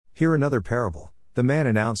Hear another parable. The man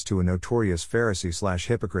announced to a notorious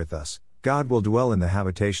Pharisee/hypocrite thus, God will dwell in the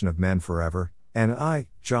habitation of men forever, and I,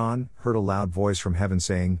 John, heard a loud voice from heaven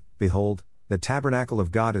saying, Behold, the tabernacle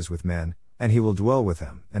of God is with men, and he will dwell with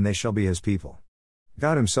them, and they shall be his people.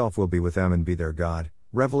 God himself will be with them and be their God.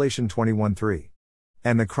 Revelation 21:3.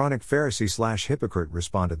 And the chronic Pharisee/hypocrite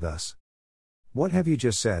responded thus. What have you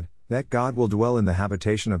just said, that God will dwell in the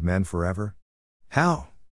habitation of men forever? How?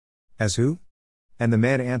 As who? And the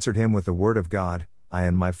man answered him with the word of God, I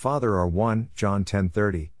and my Father are one, John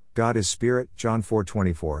 10:30, God is Spirit, John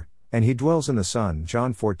 4:24, and he dwells in the Son,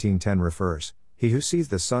 John 14:10 refers, he who sees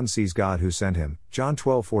the Son sees God who sent him, John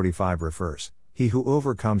 12:45 refers, he who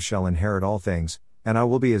overcomes shall inherit all things, and I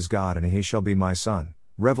will be his God and he shall be my son,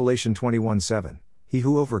 Revelation 21:7, he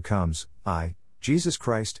who overcomes, I, Jesus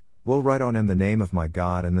Christ, will write on him the name of my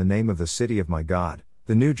God and the name of the city of my God,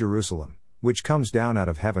 the New Jerusalem, which comes down out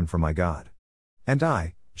of heaven from my God. And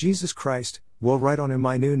I, Jesus Christ, will write on him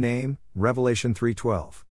my new name, Revelation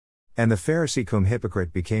 3:12. And the Pharisee cum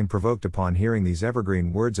hypocrite became provoked upon hearing these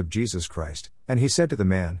evergreen words of Jesus Christ, and he said to the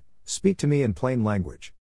man, Speak to me in plain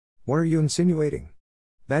language. What are you insinuating?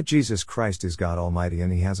 That Jesus Christ is God Almighty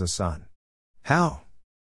and he has a son. How?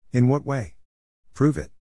 In what way? Prove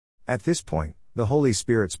it. At this point, the Holy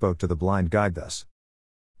Spirit spoke to the blind guide thus.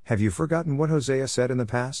 Have you forgotten what Hosea said in the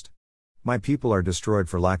past? My people are destroyed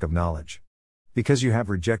for lack of knowledge. Because you have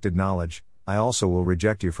rejected knowledge, I also will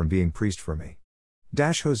reject you from being priest for me.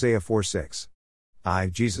 Hosea 4:6. I,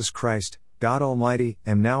 Jesus Christ, God Almighty,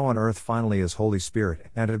 am now on earth finally as Holy Spirit,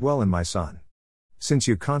 and I dwell in my Son. Since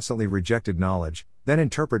you constantly rejected knowledge, then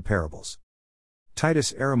interpret parables.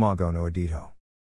 Titus Aramagon Oedito.